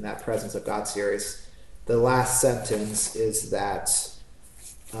in that Presence of God series. The last sentence is that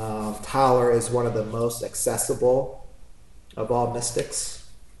Tauler is one of the most accessible of all mystics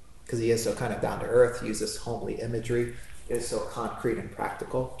because he is so kind of down to earth, he uses homely imagery, he is so concrete and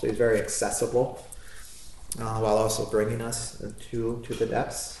practical, so he's very accessible while also bringing us to the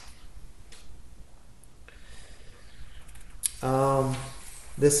depths.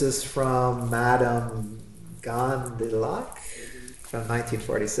 This is from Madame Gondelac from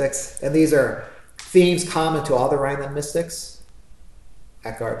 1946. And these are themes common to all the Rhineland mystics.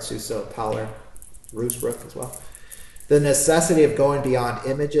 Eckhart, Suso, Tauler, Rusbrook as well. The necessity of going beyond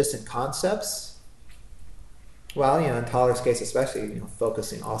images and concepts. Well, in Tauler's case especially,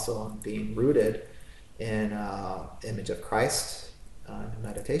 focusing also on being rooted in image of Christ in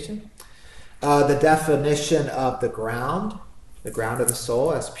meditation. The definition of the ground of the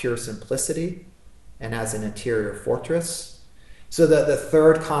soul as pure simplicity and as an interior fortress. So the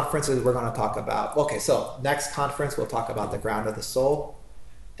third conference is we're going to talk about, so next conference we'll talk about the ground of the soul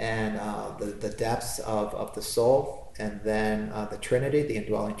and the depths of the soul, and then the Trinity, the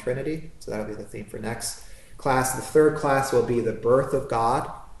indwelling Trinity. So that'll be the theme for next class. The third class will be the birth of God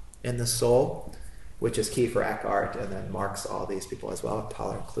in the soul, which is key for Eckhart and then marks all these people as well,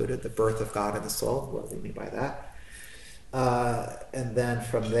 Tauler included, the birth of God in the soul. What do we mean by that? And then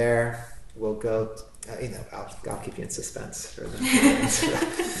from there, we'll go, I'll keep you in suspense.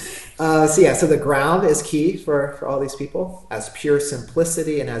 So the ground is key for all these people, as pure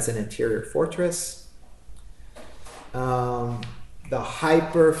simplicity and as an interior fortress. the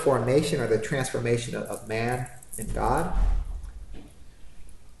hyper formation or the transformation of man in God,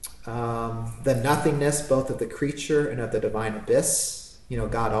 the nothingness both of the creature and of the divine abyss.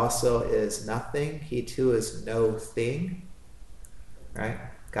 God also is nothing. He too is no thing, right?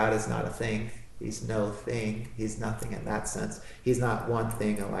 God is not a thing. He's no thing. He's nothing in that sense. He's not one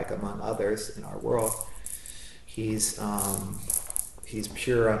thing like among others in our world. He's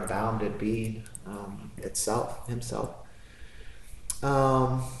pure, unbounded being himself.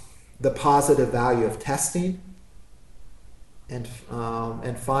 The positive value of testing, and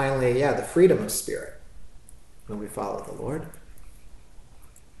finally, the freedom of spirit when we follow the Lord.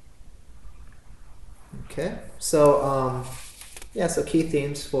 Okay, so so key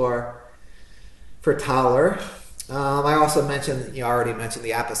themes for Tauler. I also mentioned, already mentioned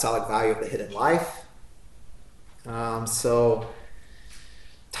the apostolic value of the hidden life. So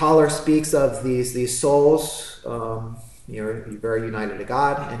Tauler speaks of these souls, very united to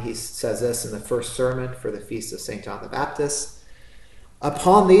God, and he says this in the first sermon for the feast of St. John the Baptist.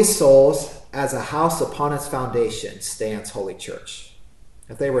 Upon these souls, as a house upon its foundation, stands Holy Church.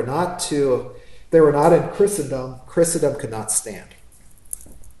 If they were not in Christendom, Christendom could not stand.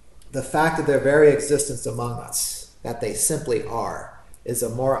 The fact of their very existence among us, that they simply are, is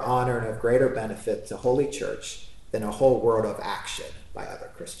of more honor and of greater benefit to Holy Church than a whole world of action by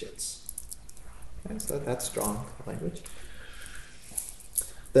other Christians. Okay, so that's strong language.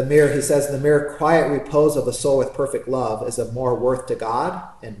 He says, the mere quiet repose of a soul with perfect love is of more worth to God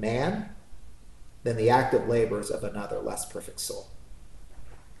and man than the active labors of another less perfect soul.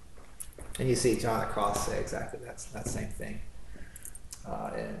 And you see John the Cross say exactly that same thing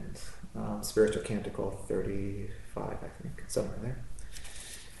in Spiritual Canticle 35, I think, somewhere there.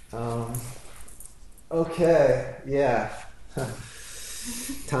 Okay, yeah.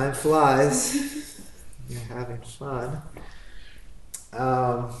 Time flies. You're having fun.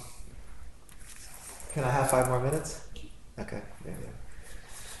 Can I have 5 more minutes? Okay.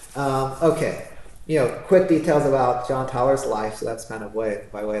 Okay. Quick details about John Tauler's life, so that's kind of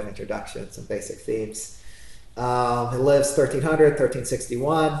by way of introduction, some basic themes. He lives 1300,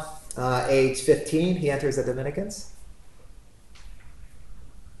 1361. Age 15, he enters the Dominicans.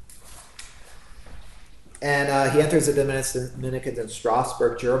 And he enters the Dominicans in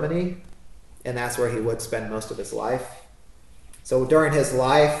Strasbourg, Germany, and that's where he would spend most of his life. So during his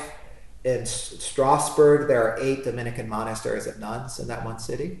life in Strasbourg, there are 8 Dominican monasteries of nuns in that one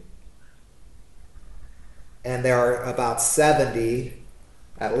city. And there are about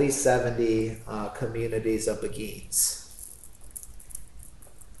at least 70 communities of Beguines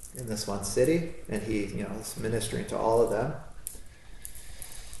in this one city. And he, is ministering to all of them.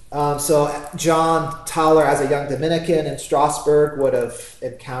 So John Tauler, as a young Dominican in Strasbourg, would have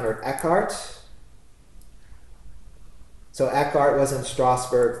encountered Eckhart. So Eckhart was in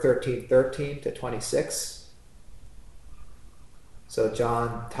Strasbourg 1313 to 26. So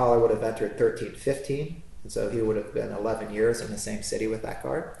John Tauler would have entered 1315. And so he would have been 11 years in the same city with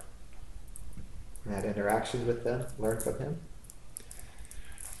Eckhart. And had interactions with them, learned from him.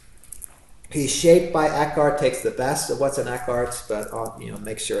 He's shaped by Eckhart, takes the best of what's in Eckhart, but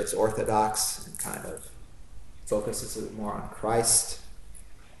makes sure it's orthodox and kind of focuses more on Christ.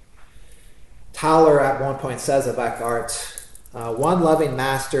 Tauler at one point says of Eckhart, one loving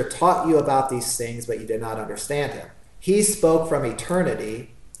master taught you about these things, but you did not understand him. He spoke from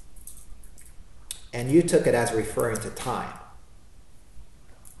eternity, and you took it as referring to time.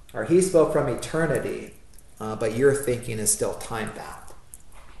 Or he spoke from eternity, but your thinking is still time-bound.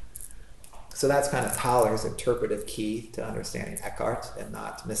 So that's kind of Tauler's interpretive key to understanding Eckhart and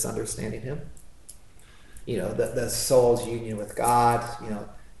not misunderstanding him. The soul's union with God.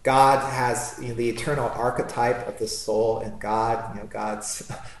 God has the eternal archetype of the soul and God.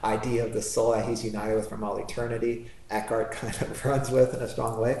 God's idea of the soul that he's united with from all eternity. Eckhart kind of runs with in a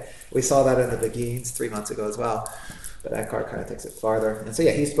strong way. We saw that in the Beguines 3 months ago as well. But Eckhart kind of takes it farther. And so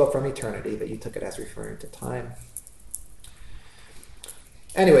he spoke from eternity, but you took it as referring to time.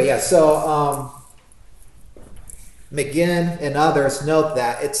 Anyway, so McGinn and others note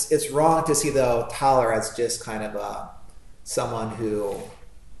that it's wrong to see Tauler as just kind of someone who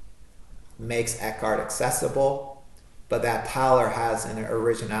makes Eckhart accessible, but that Tauler has an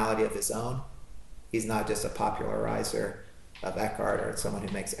originality of his own. He's not just a popularizer of Eckhart or someone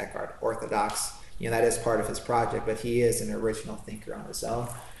who makes Eckhart orthodox. That is part of his project, but he is an original thinker on his own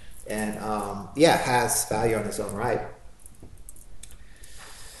and has value on his own right.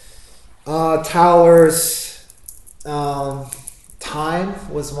 Tauler's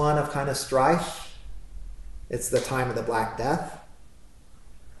time was one of kind of strife. It's the time of the Black Death.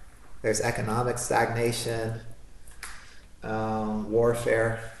 There's economic stagnation.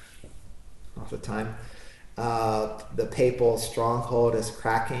 warfare all the time. The papal stronghold is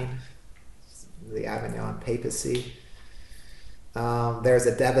cracking, the Avignon papacy. There's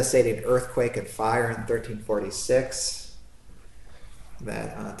a devastating earthquake and fire in 1346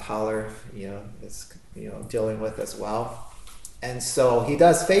 that Tauler, is dealing with as well. And so he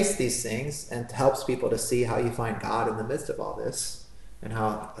does face these things and helps people to see how you find God in the midst of all this and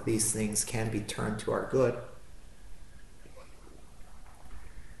how these things can be turned to our good.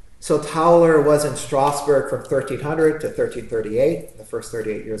 So Tauler was in Strasbourg from 1300 to 1338, the first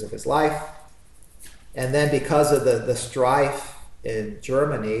 38 years of his life. And then because of the strife in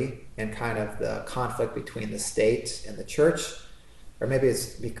Germany and kind of the conflict between the state and the church, or maybe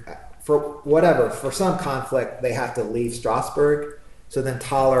it's for some conflict, they have to leave Strasbourg. So then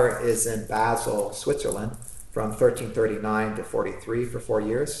Tauler is in Basel, Switzerland, from 1339 to 43 for 4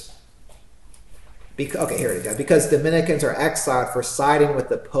 years. Okay, here we go. Because Dominicans are exiled for siding with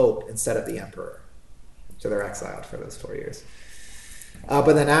the Pope instead of the Emperor. So they're exiled for those 4 years.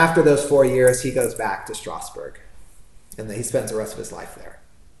 But then after those 4 years, he goes back to Strasbourg. And then he spends the rest of his life there,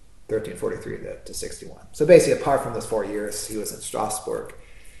 1343 to 61. So basically, apart from those 4 years, he was in Strasbourg.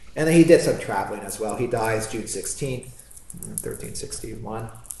 And then he did some traveling as well. He dies June 16th, 1361.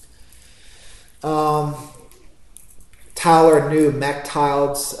 Tauler knew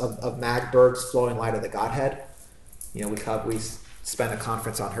Mechtild's of Magdeburg's flowing light of the Godhead. We spent a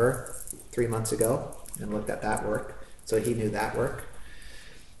conference on her 3 months ago and looked at that work. So he knew that work.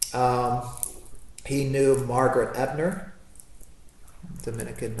 He knew Margaret Ebner,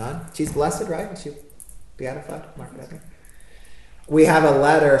 Dominican nun. She's blessed, right? Is she beatified, Margaret Ebner? We have a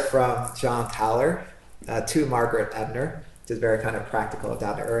letter from John Tauler to Margaret Ebner, which is very kind of practical,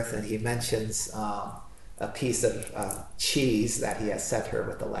 down to earth, and he mentions a piece of cheese that he has sent her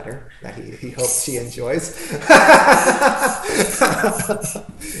with the letter that he hopes she enjoys.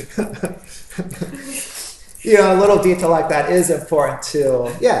 A little detail like that is important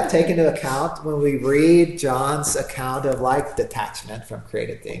to take into account when we read John's account of detachment from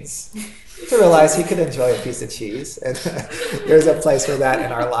created things, to realize he could enjoy a piece of cheese, and there's a place for that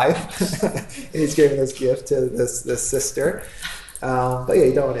in our life. And he's giving this gift to this sister. But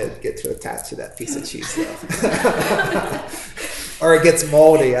you don't want to get too attached to that piece of cheese, though. Or it gets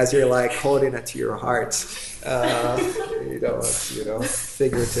moldy as you're holding it to your heart. You don't want,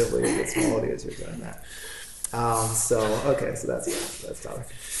 figuratively it gets moldy as you're doing that. So that's Tauler.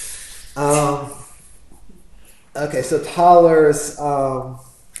 So Tauler's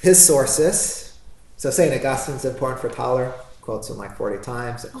his sources. So St. Augustine's important for Tauler. Quotes him 40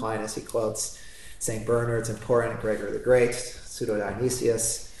 times. Aquinas he quotes. St. Bernard's important. Gregory the Great.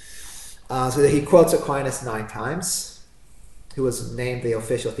 Pseudo-Dionysius. So he quotes Aquinas 9 times, who was named the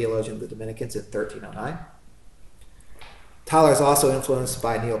official theologian of the Dominicans in 1309. Tauler is also influenced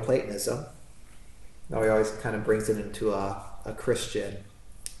by Neoplatonism. Now he always kind of brings it into a Christian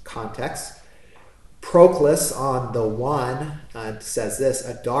context. Proclus on the One says this: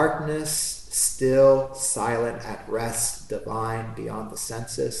 a darkness still, silent, at rest, divine, beyond the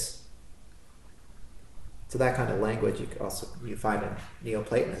senses. So that kind of language you find in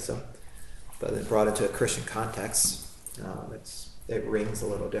Neoplatonism, but then brought into a Christian context, it rings a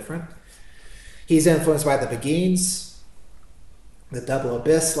little different. He's influenced by the Beguines, the double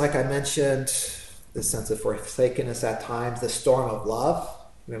abyss, like I mentioned, the sense of forsakenness at times, the storm of love.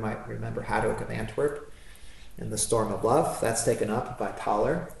 We might remember Haddock of Antwerp and the storm of love. That's taken up by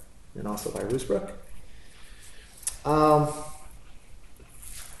Tauler and also by Rusbrook.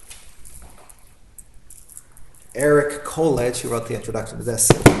 Eric Coleridge, who wrote the introduction to this,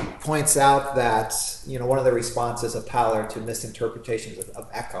 points out that one of the responses of Tauler to misinterpretations of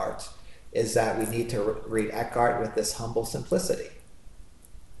Eckhart is that we need to read Eckhart with this humble simplicity.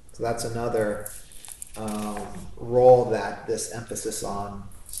 So that's another role that this emphasis on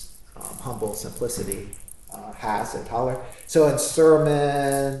humble simplicity has in Tauler. So in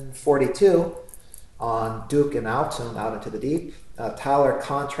Sermon 42 on Duc in Altum, Out into the Deep, Tauler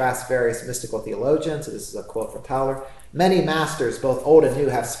contrasts various mystical theologians. So this is a quote from Tauler. Many masters, both old and new,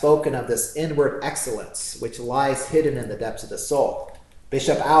 have spoken of this inward excellence which lies hidden in the depths of the soul.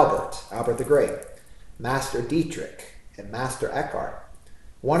 Bishop Albert the Great, Master Dietrich, and Master Eckhart.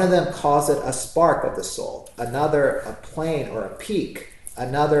 One of them calls it a spark of the soul, another a plane or a peak,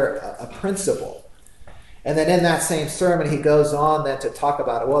 another a principle. And then in that same sermon, he goes on then to talk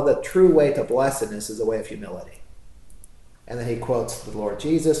about, the true way to blessedness is the way of humility. And then he quotes the Lord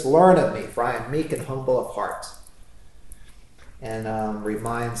Jesus, "Learn of me, for I am meek and humble of heart." And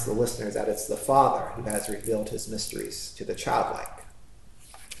reminds the listeners that it's the Father who has revealed his mysteries to the childlike.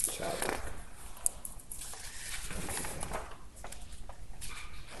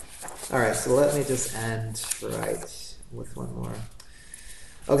 All right, so let me just end right with one more.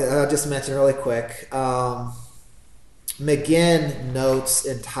 Okay, I'll just mention really quick. McGinn notes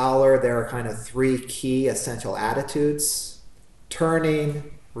in Tauler there are kind of three key essential attitudes: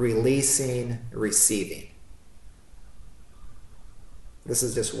 turning, releasing, receiving. This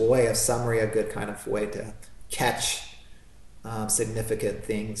is just a way of summary, a good kind of way to catch significant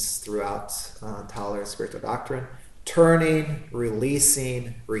things throughout Tauler's spiritual doctrine. Turning,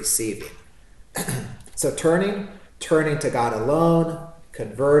 releasing, receiving. So turning to God alone,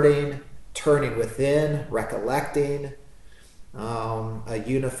 converting, turning within, recollecting, a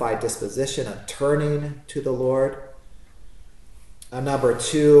unified disposition of turning to the Lord. Number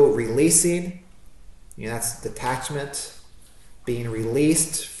two, releasing. That's detachment, being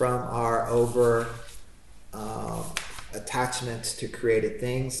released from our over attachment to created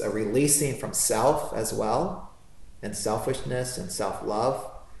things, a releasing from self as well, and selfishness and self-love.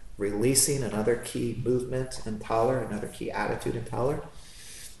 Releasing, another key movement in Tauler, another key attitude in Tauler.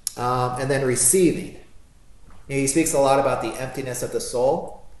 And then receiving. He speaks a lot about the emptiness of the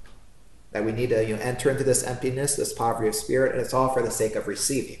soul, that we need to enter into this emptiness, this poverty of spirit, and it's all for the sake of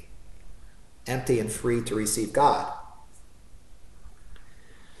receiving. Empty and free to receive God.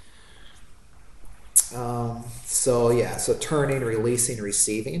 So turning, releasing,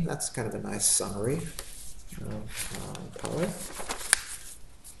 receiving. That's kind of a nice summary of Tauler.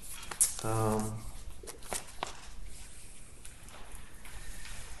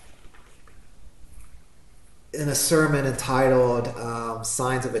 In a sermon entitled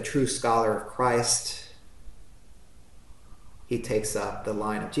Signs of a True Scholar of Christ, he takes up the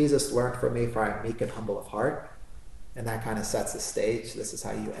line of Jesus, "Learn from me, for I am meek and humble of heart." And that kind of sets the stage. This is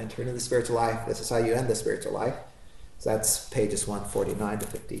how you enter into the spiritual life. This is how you end the spiritual life. So that's pages 149 to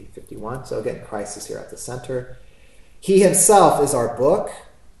 51. So again, Christ is here at the center. He himself is our book.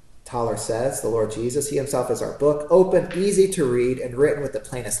 Tauler says, the Lord Jesus, he himself is our book, open, easy to read, and written with the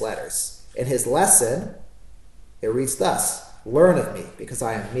plainest letters. In his lesson, it reads thus: "Learn of me, because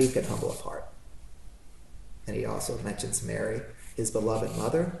I am meek and humble of heart." And he also mentions Mary, his beloved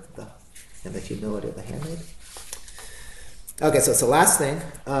mother, and the humility of the handmaid. Okay, so it's the last thing.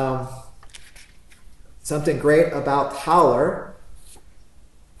 Something great about Tauler,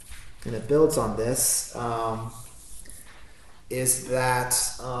 and it builds on this, is that,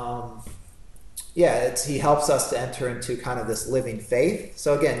 he helps us to enter into kind of this living faith.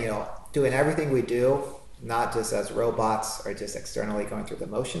 So again, doing everything we do, not just as robots or just externally going through the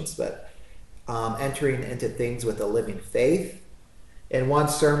motions, but entering into things with a living faith. In one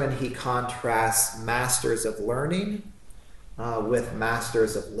sermon, he contrasts masters of learning with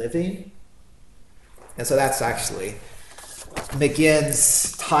masters of living. And so that's actually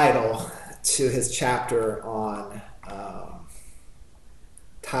McGinn's title to his chapter on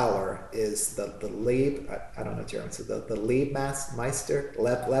Tauler is the Lieb, I don't know German, so the Liebmeister,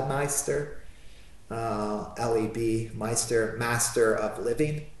 Lebmeister, L-E-B, Meister, Master of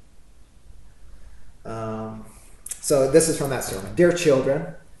Living. So this is from that sermon. "Dear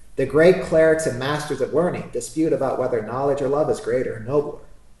children, the great clerics and masters of learning dispute about whether knowledge or love is greater and nobler.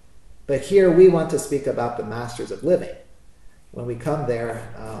 But here we want to speak about the masters of living, when we come there,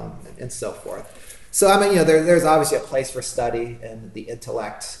 and so forth." So, there's obviously a place for study in the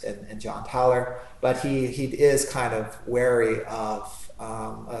intellect in John Tauler, but he is kind of wary of,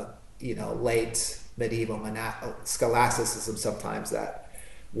 late medieval scholasticism sometimes that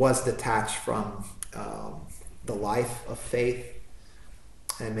was detached from the life of faith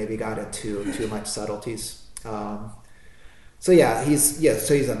and maybe got into too much subtleties. So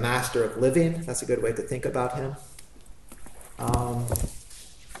he's a master of living. That's a good way to think about him.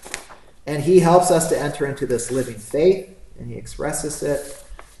 And he helps us to enter into this living faith, and he expresses it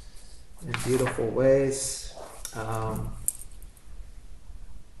in beautiful ways.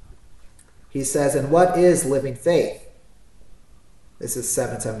 He says, "And what is living faith?" This is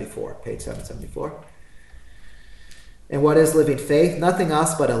 774, page 774. "And what is living faith? Nothing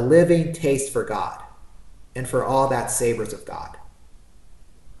else but a living taste for God, and for all that savors of God.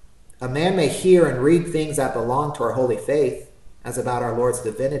 A man may hear and read things that belong to our holy faith, as about our Lord's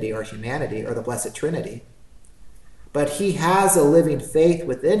divinity or humanity or the Blessed Trinity. But he has a living faith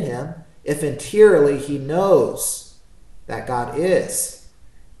within him if interiorly he knows that God is,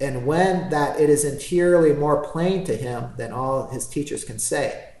 and when that it is interiorly more plain to him than all his teachers can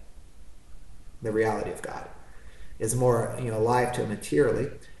say. The reality of God is more alive to him interiorly.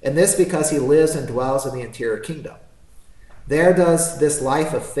 And this because he lives and dwells in the interior kingdom. There does this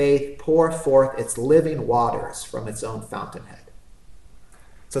life of faith pour forth its living waters from its own fountainhead."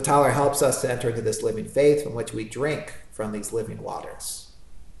 So Tauler helps us to enter into this living faith from which we drink from these living waters.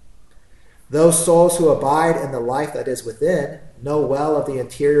 Those souls who abide in the life that is within know well of the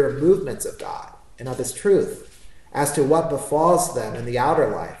interior movements of God and of his truth as to what befalls them in the outer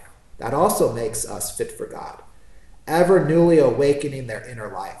life. That also makes us fit for God, ever newly awakening their inner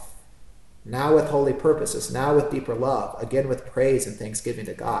life, now with holy purposes, now with deeper love, again with praise and thanksgiving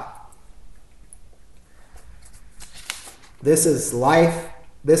to God. This life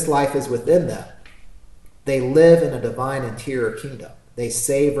is within them. They live in a divine interior kingdom. They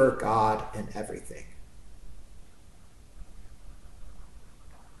savor God in everything.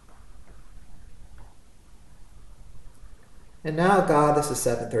 And now God, this is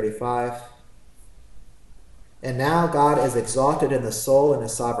 735. And now God is exalted in the soul in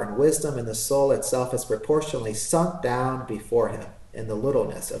his sovereign wisdom, and the soul itself is proportionally sunk down before him in the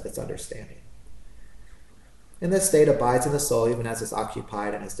littleness of its understanding. And this state abides in the soul even as it's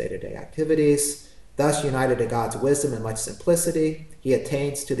occupied in his day-to-day activities. Thus, united to God's wisdom and much simplicity, he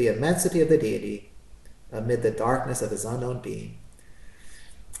attains to the immensity of the deity amid the darkness of his unknown being.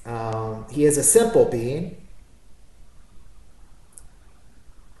 He is a simple being.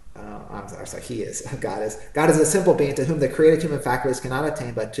 He is. God is. God is a simple being to whom the created human faculties cannot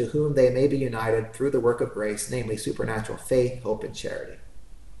attain, but to whom they may be united through the work of grace, namely supernatural faith, hope, and charity.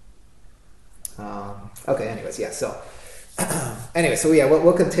 We'll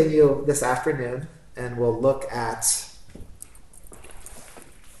continue this afternoon, and we'll look at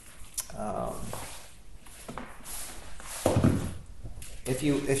if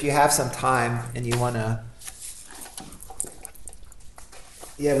you have some time and you want to.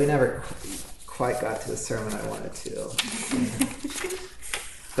 Yeah, we never quite got to the sermon I wanted to.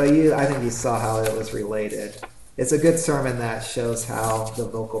 But I think you saw how it was related. It's a good sermon that shows how the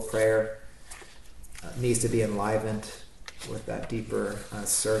vocal prayer needs to be enlivened with that deeper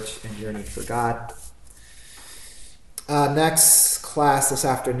search and yearning for God. Next class this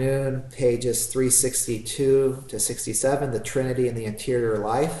afternoon, pages 362 to 67, the Trinity and the Interior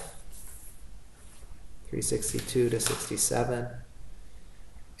Life. 362 to 67.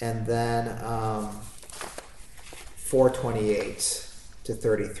 And then 428 to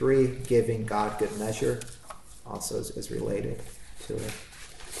 33, giving God good measure, also is related to it.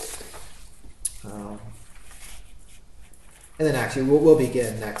 And then actually we'll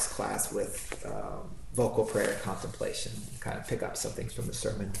begin next class with vocal prayer and contemplation, kind of pick up some things from the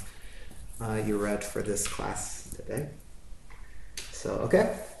sermon you read for this class today. So,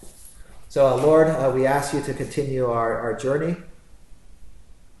 okay. So, Lord, we ask you to continue our journey.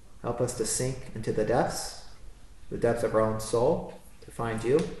 Help us to sink into the depths of our own soul, to find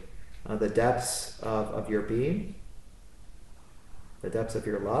you, the depths of your being, the depths of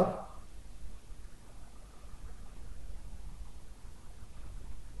your love.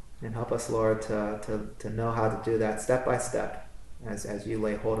 And help us, Lord, to know how to do that step by step as you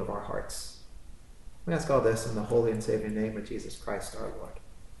lay hold of our hearts. We ask all this in the holy and saving name of Jesus Christ our Lord.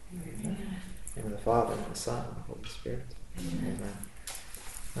 Amen. In the name of the Father, and the Son, and the Holy Spirit. Amen.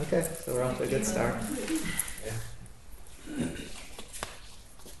 Okay, so we're on to a good start. Yeah.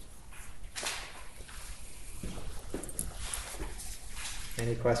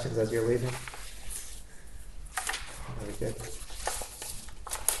 Any questions as you're leaving? Very good.